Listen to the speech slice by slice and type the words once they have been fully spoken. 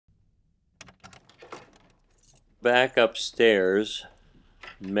Back upstairs,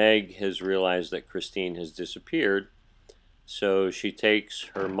 Meg has realized that Christine has disappeared, so she takes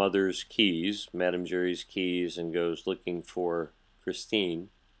her mother's keys, Madame Giry's keys, and goes looking for Christine.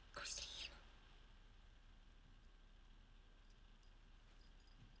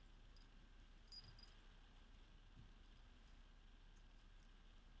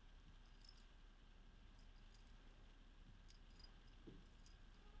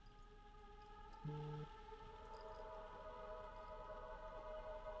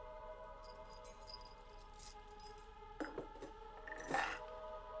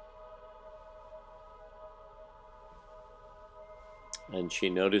 And she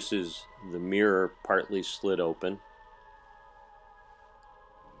notices the mirror partly slid open.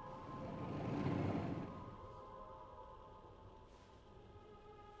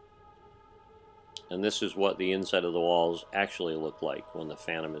 And this is what the inside of the walls actually look like when the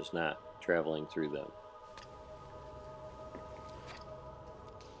Phantom is not traveling through them.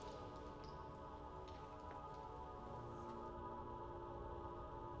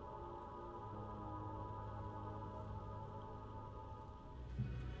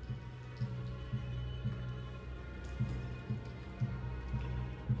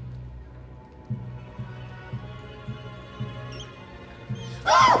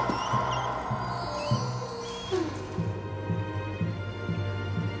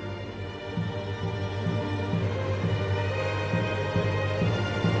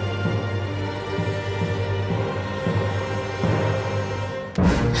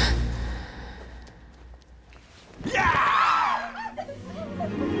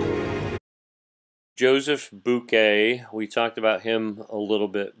 Joseph Bouquet, we talked about him a little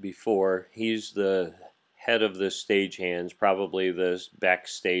bit before. He's the head of the stagehands, probably the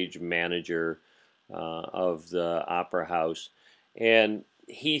backstage manager of the opera house. And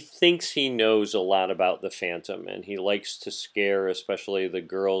he thinks he knows a lot about the Phantom, and he likes to scare especially the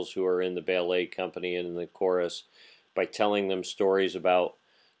girls who are in the ballet company and in the chorus by telling them stories about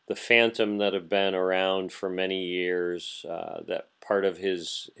the Phantom that have been around for many years, that part of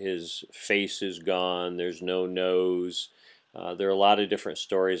his face is gone, there's no nose. There are a lot of different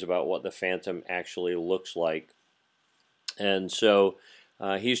stories about what the Phantom actually looks like. And so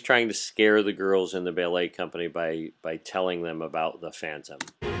he's trying to scare the girls in the ballet company by telling them about the Phantom.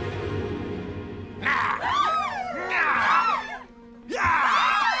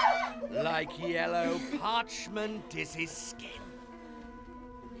 Like yellow parchment is his skin.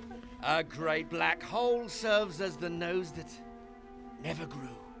 A great black hole serves as the nose that never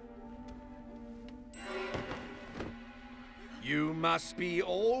grew. You must be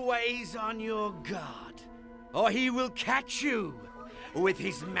always on your guard, or he will catch you with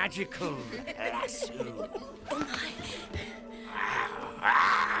his magical lasso.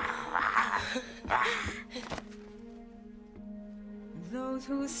 Those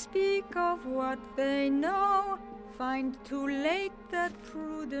who speak of what they know find too late that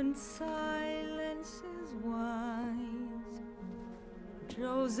prudent silence is wise.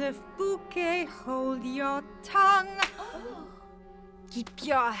 Joseph Bouquet, hold your tongue. Keep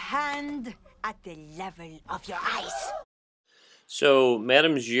your hand at the level of your eyes. So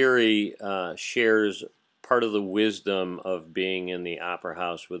Madame Giry shares part of the wisdom of being in the opera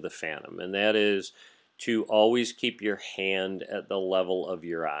house with the Phantom, and that is to always keep your hand at the level of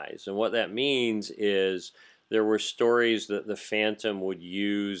your eyes. And what that means is there were stories that the Phantom would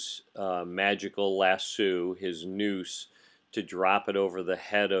use magical lasso, his noose, to drop it over the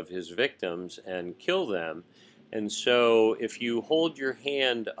head of his victims and kill them. And so if you hold your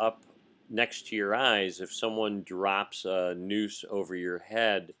hand up next to your eyes, if someone drops a noose over your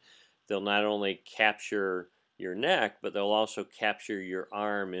head, they'll not only capture your neck, but they'll also capture your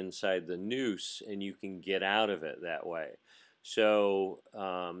arm inside the noose, and you can get out of it that way. So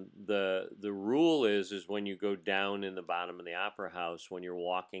the rule is when you go down in the bottom of the opera house, when you're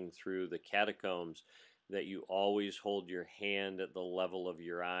walking through the catacombs, that you always hold your hand at the level of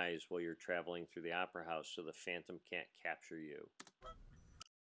your eyes while you're traveling through the opera house so the Phantom can't capture you.